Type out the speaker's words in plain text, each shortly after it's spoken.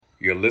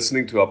You're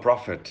listening to Our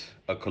Prophet,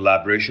 a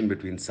collaboration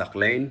between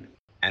Sakhlain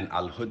and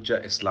Al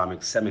Hujjah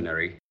Islamic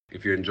Seminary.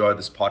 If you enjoy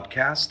this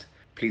podcast,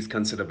 please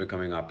consider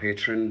becoming our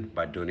patron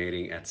by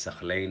donating at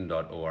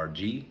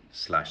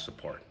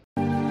sakhlain.org/support.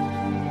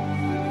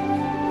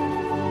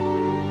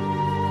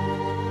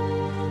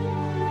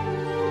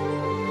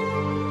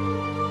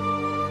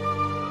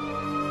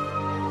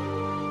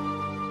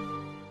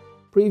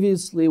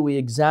 Previously, we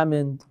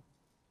examined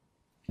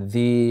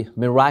the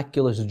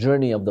miraculous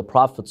journey of the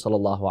Prophet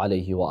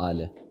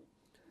ﷺ,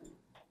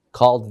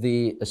 called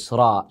the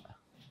Isra.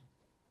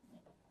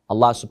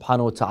 Allah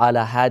subhanahu wa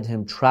ta'ala had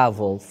him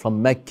travel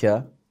from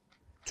Mecca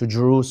to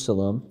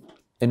Jerusalem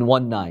in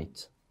one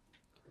night.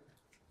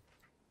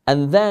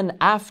 And then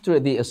after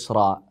the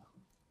Isra,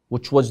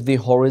 which was the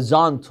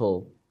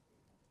horizontal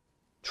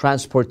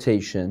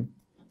transportation,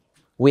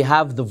 we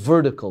have the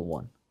vertical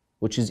one,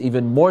 which is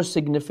even more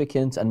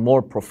significant and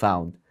more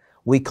profound.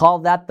 We call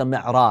that the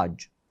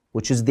Mi'raj,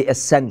 which is the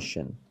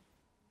ascension.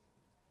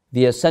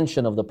 The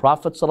ascension of the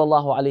Prophet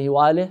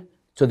ﷺ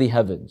to the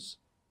heavens.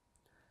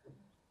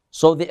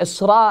 So the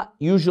Isra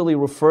usually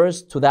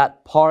refers to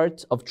that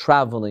part of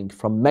traveling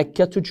from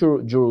Mecca to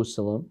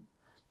Jerusalem,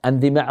 and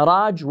the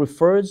Mi'raj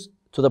refers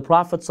to the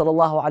Prophet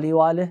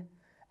ﷺ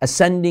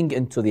ascending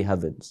into the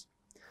heavens.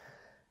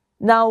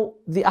 Now,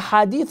 the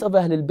ahadith of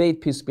Ahlul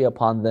Bayt, peace be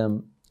upon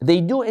them, they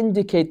do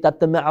indicate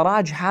that the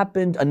Mi'raj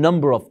happened a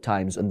number of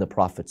times in the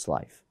Prophet's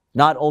life,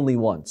 not only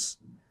once.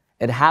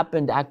 It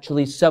happened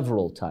actually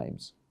several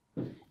times.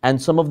 And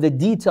some of the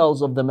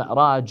details of the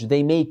Mi'raj,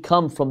 they may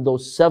come from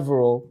those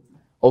several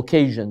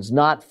occasions,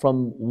 not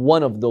from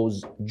one of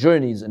those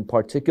journeys in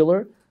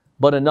particular,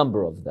 but a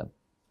number of them.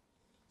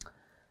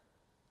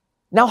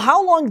 Now,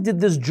 how long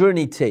did this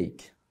journey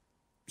take?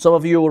 Some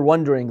of you were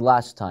wondering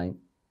last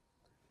time.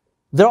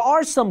 There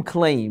are some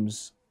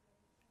claims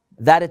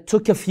that it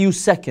took a few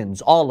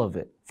seconds, all of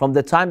it, from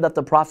the time that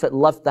the Prophet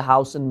left the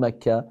house in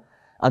Mecca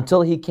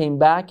until he came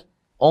back.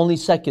 Only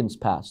seconds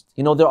passed.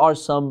 You know, there are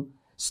some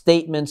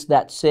statements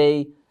that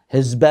say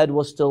his bed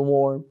was still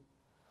warm,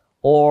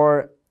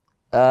 or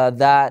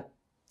that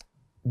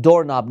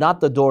doorknob, not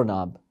the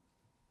doorknob,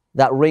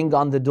 that ring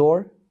on the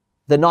door,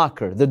 the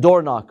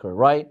door knocker,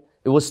 right?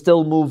 It was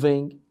still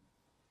moving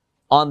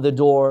on the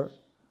door.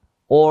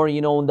 Or,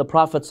 you know, when the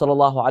Prophet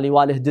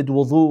ﷺ did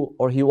wudu,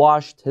 or he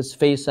washed his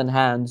face and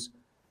hands,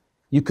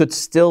 you could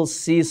still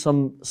see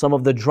some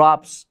of the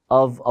drops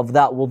of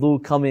that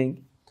wudu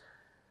coming.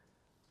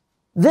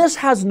 This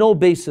has no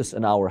basis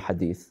in our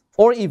hadith,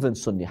 or even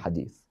Sunni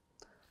hadith.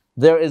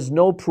 There is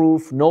no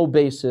proof, no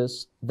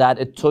basis that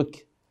it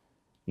took,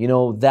 you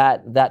know,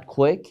 that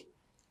quick.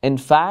 In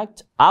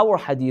fact, our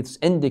hadiths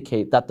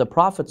indicate that the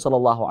Prophet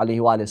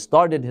ﷺ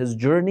started his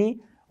journey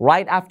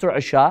right after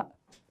Isha.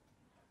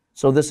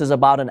 So this is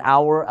about an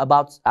hour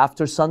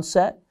after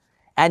sunset.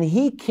 And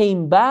he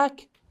came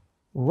back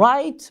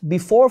right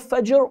before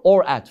Fajr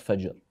or at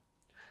Fajr.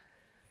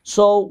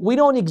 So we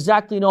don't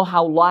exactly know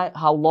how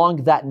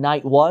long that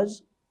night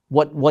was,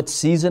 what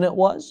season it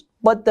was.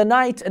 But the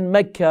night in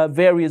Mecca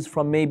varies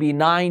from maybe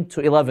 9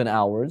 to 11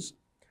 hours.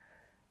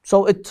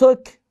 So it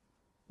took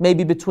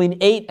maybe between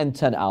 8 and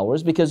 10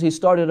 hours, because he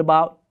started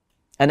about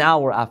an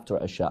hour after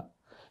Isha.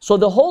 So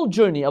the whole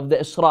journey of the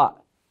Isra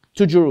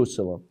to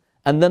Jerusalem,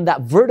 and then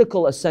that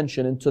vertical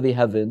ascension into the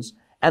heavens,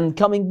 and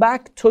coming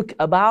back took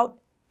about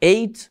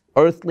 8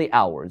 earthly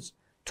hours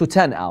to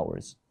 10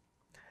 hours.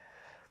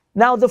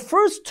 Now the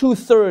first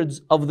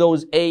 2/3 of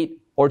those 8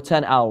 or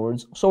 10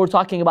 hours, so we're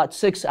talking about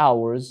 6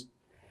 hours,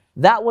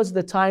 that was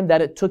the time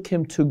that it took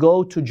him to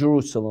go to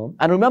Jerusalem.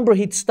 And remember,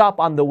 he'd stop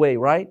on the way,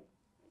 right?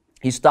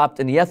 He stopped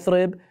in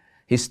Yathrib,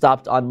 he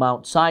stopped on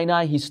Mount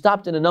Sinai, he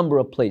stopped in a number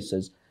of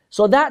places.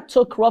 So that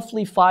took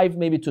roughly 5,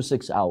 maybe to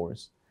 6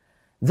 hours.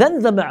 Then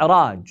the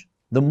Mi'raj,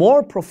 the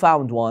more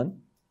profound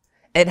one,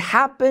 it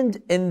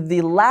happened in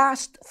the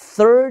last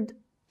third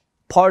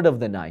part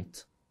of the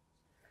night.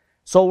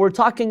 So we're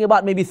talking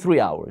about maybe 3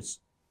 hours.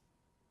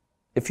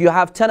 If you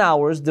have 10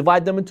 hours,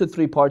 divide them into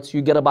 3 parts,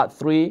 you get about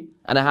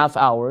 3.5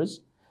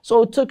 hours.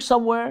 So it took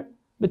somewhere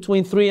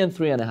between 3 and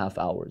 3.5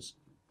 hours.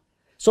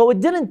 So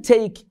it didn't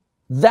take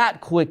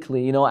that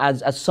quickly, you know,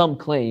 as some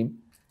claim.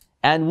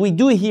 And we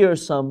do hear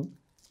some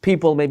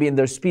people maybe in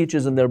their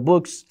speeches and their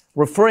books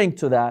referring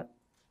to that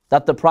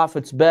the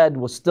Prophet's bed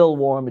was still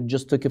warm, it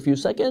just took a few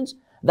seconds.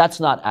 That's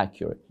not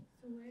accurate.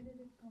 So where did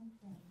it come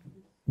from?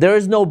 There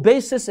is no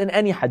basis in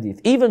any hadith.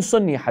 Even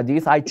Sunni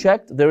hadith, I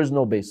checked, there is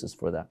no basis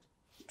for that.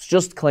 It's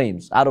just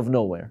claims out of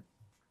nowhere.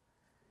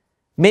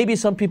 Maybe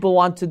some people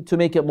wanted to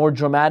make it more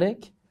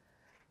dramatic,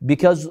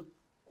 because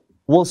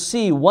we'll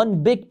see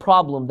one big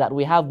problem that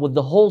we have with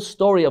the whole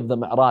story of the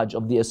Mi'raj,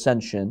 of the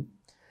Ascension,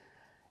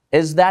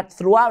 is that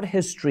throughout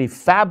history,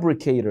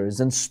 fabricators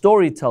and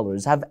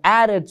storytellers have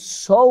added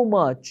so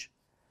much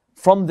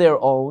from their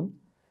own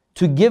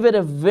to give it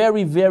a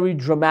very, very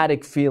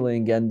dramatic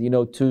feeling, and, you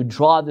know, to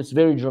draw this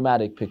very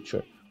dramatic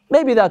picture.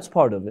 Maybe that's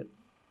part of it.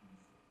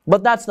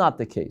 But that's not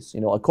the case.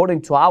 You know,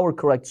 according to our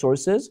correct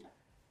sources,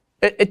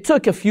 it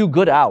took a few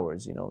good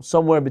hours, you know,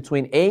 somewhere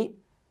between 8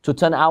 to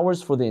 10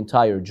 hours for the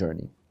entire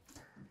journey.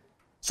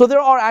 So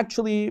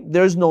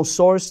there's no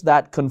source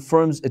that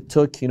confirms it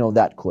took,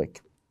 that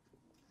quick.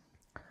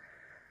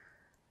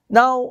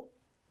 Now,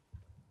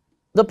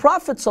 the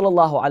Prophet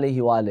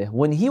ﷺ,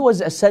 when he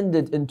was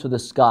ascended into the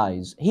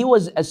skies, he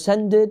was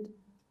ascended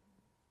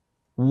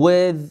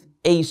with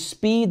a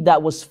speed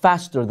that was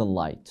faster than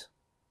light.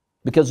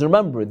 Because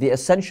remember, the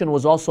ascension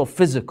was also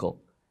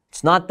physical.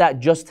 It's not that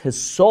just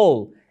his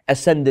soul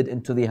ascended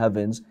into the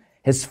heavens,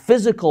 his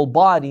physical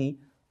body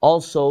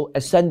also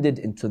ascended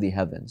into the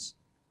heavens.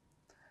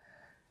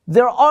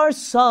 There are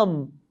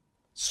some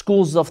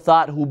schools of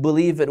thought who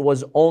believe it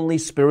was only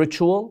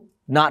spiritual,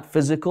 not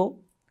physical.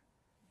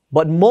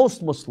 But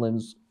most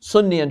Muslims,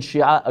 Sunni and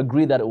Shia,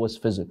 agree that it was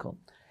physical.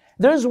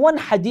 There's one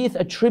hadith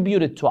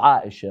attributed to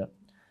Aisha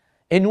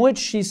in which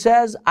she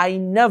says, I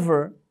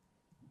never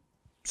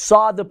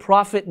saw the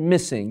Prophet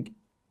missing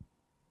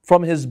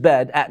from his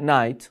bed at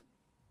night,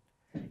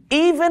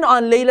 even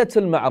on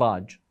Laylatul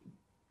Mi'raj.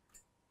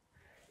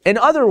 In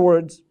other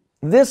words,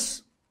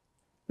 this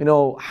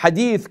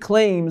hadith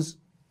claims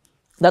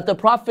that the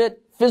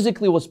Prophet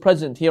physically was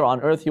present here on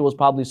earth. He was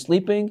probably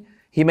sleeping.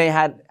 He may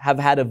have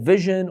had a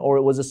vision, or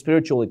it was a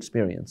spiritual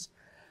experience.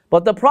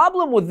 But the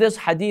problem with this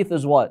hadith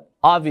is what?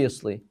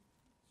 Obviously.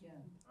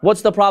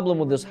 What's the problem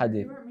with this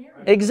hadith?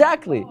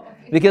 Exactly.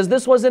 Because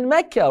this was in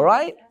Mecca,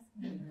 right?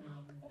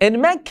 In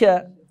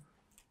Mecca,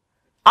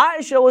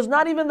 Aisha was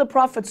not even the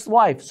Prophet's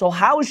wife. So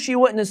how is she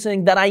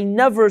witnessing that I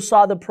never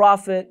saw the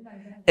Prophet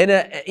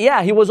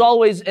he was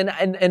always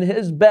in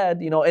his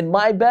bed, in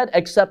my bed,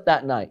 except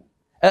that night,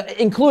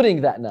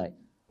 including that night.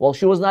 Well,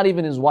 she was not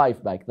even his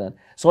wife back then.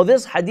 So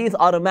this hadith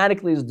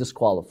automatically is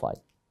disqualified.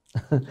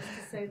 Just to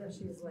say that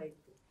she's like...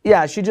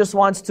 Yeah, she just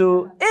wants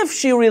to, if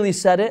she really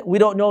said it, we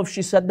don't know if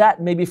she said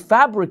that. Maybe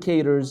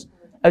fabricators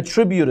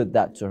attributed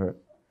that to her.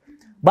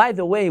 By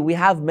the way, we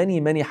have many,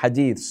 many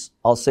hadiths.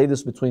 I'll say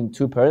this between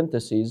two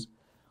parentheses.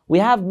 We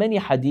have many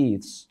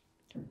hadiths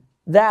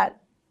that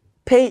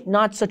paint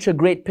not such a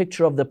great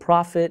picture of the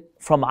Prophet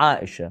from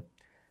Aisha.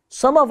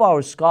 Some of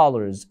our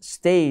scholars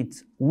state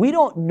we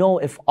don't know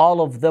if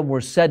all of them were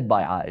said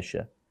by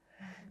Aisha.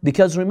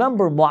 Because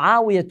remember,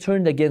 Muawiyah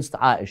turned against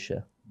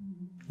Aisha.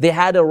 They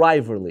had a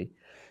rivalry.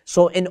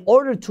 So in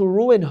order to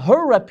ruin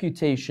her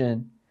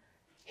reputation,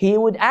 he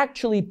would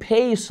actually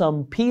pay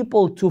some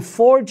people to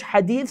forge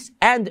hadiths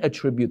and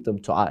attribute them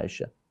to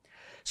Aisha.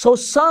 So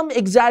some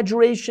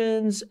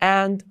exaggerations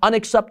and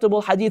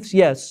unacceptable hadiths,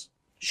 yes,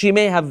 she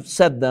may have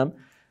said them.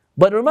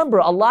 But remember,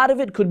 a lot of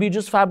it could be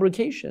just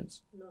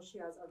fabrications. No, she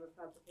has other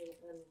fabricated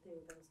anything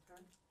against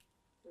her.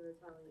 The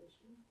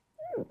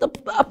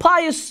retaliation. A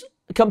pious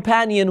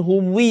companion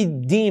whom we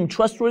deem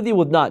trustworthy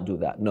would not do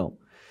that, no.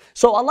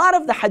 So a lot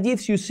of the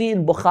hadiths you see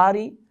in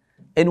Bukhari,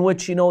 in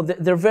which,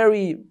 they're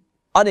very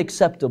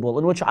unacceptable,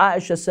 in which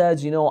Aisha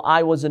says,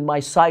 I was in my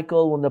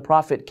cycle when the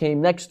Prophet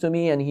came next to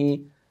me and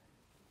he,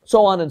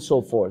 so on and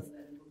so forth.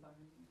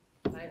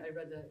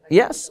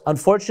 Yes,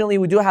 unfortunately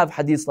we do have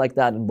hadiths like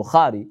that in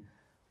Bukhari.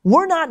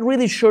 We're not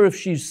really sure if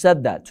she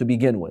said that to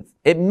begin with.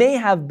 It may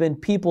have been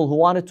people who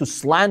wanted to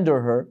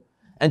slander her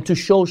and to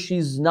show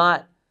she's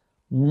not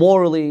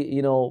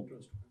morally,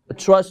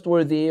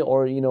 trustworthy,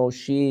 or,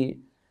 she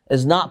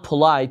is not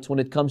polite when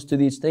it comes to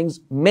these things.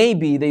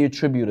 Maybe they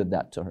attributed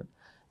that to her.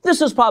 This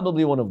is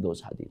probably one of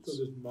those hadiths.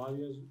 So this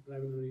Muawiyah's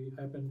rivalry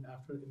happened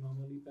after Imam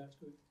Ali passed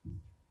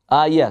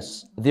away?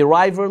 Yes, the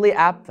rivalry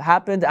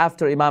happened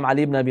after Imam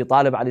Ali ibn Abi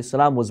Talib alayhi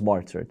salam was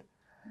martyred.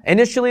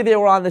 Initially they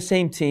were on the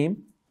same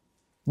team,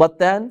 but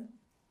then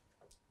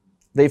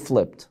they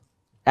flipped.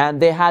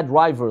 And they had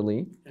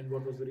rivalry. And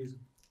what was the reason?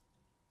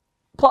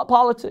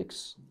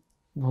 Politics.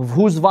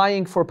 Who's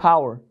vying for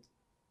power?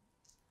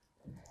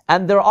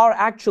 And there are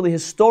actually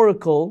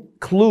historical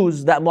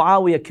clues that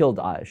Muawiyah killed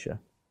Aisha.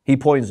 He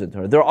poisoned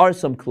her. There are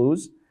some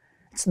clues.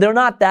 They're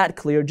not that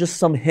clear, just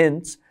some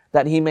hints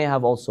that he may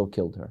have also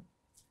killed her.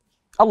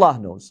 Allah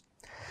knows.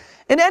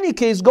 In any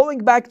case, going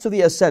back to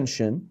the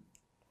ascension,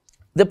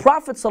 the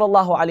Prophet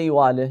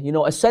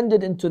ﷺ,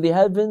 ascended into the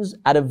heavens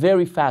at a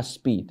very fast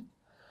speed.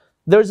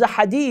 There's a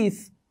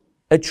hadith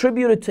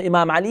attributed to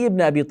Imam Ali ibn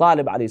Abi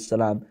Talib alayhi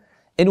salam,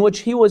 in which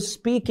he was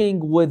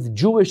speaking with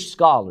Jewish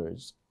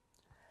scholars.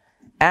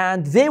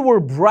 And they were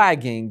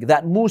bragging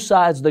that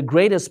Musa is the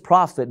greatest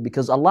prophet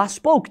because Allah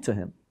spoke to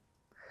him.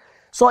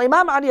 So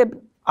Imam Ali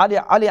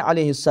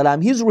alayhi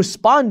salam, he's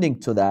responding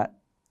to that.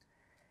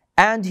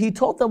 And he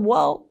told them,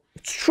 well,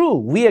 it's true.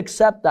 We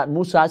accept that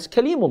Musa is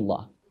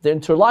Kalimullah, the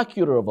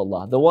interlocutor of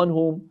Allah, the one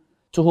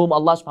to whom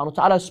Allah subhanahu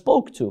wa ta'ala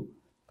spoke to.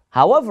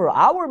 However,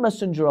 our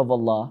messenger of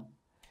Allah,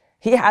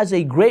 he has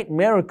a great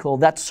miracle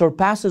that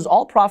surpasses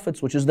all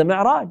prophets, which is the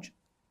Mi'raj,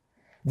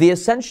 the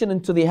ascension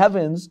into the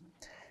heavens.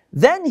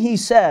 Then he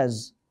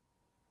says,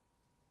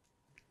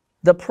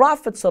 the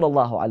Prophet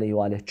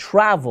ﷺ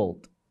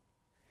traveled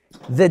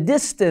the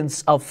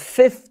distance of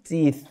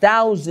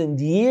 50,000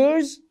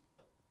 years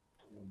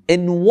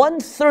in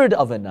 1/3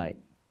 of a night.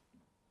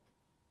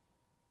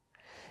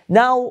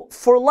 Now,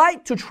 for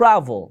light to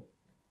travel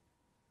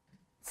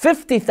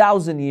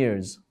 50,000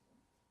 years,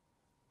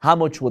 how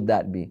much would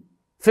that be?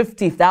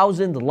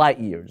 50,000 light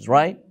years,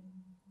 right?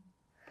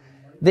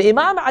 The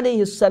Imam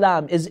alayhi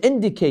salam is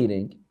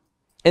indicating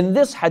in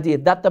this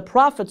hadith that the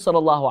Prophet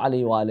sallallahu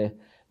alaihi wasallam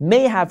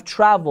may have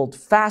traveled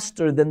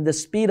faster than the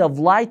speed of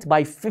light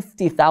by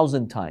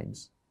 50,000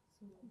 times.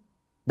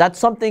 That's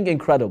something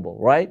incredible,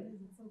 right?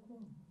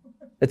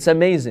 It's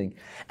amazing.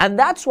 And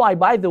that's why,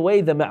 by the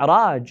way, the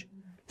Mi'raj,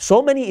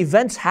 so many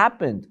events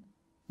happened,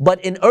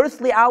 but in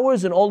earthly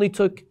hours it only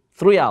took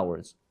 3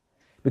 hours.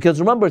 Because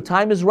remember,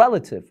 time is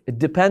relative. It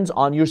depends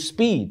on your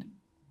speed.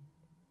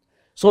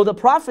 So the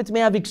Prophet may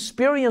have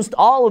experienced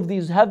all of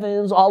these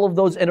heavens, all of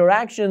those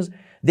interactions.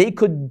 They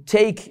could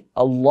take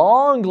a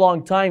long,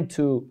 long time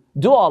to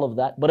do all of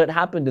that, but it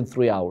happened in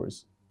 3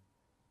 hours.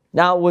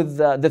 Now with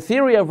the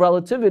theory of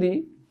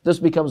relativity, this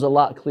becomes a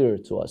lot clearer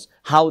to us.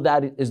 How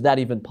is that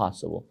even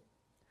possible?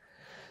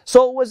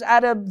 So it was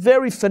at a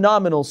very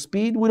phenomenal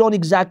speed. We don't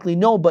exactly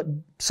know, but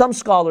some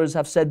scholars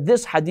have said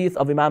this hadith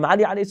of Imam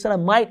Ali alayhi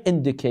salam might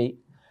indicate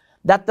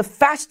that the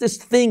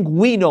fastest thing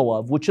we know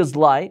of, which is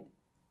light,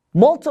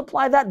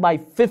 multiply that by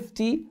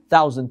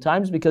 50,000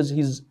 times, because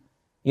he's,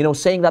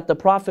 saying that the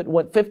Prophet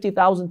went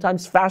 50,000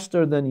 times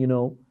faster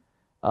than,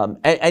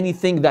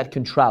 anything that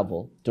can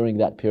travel during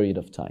that period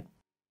of time.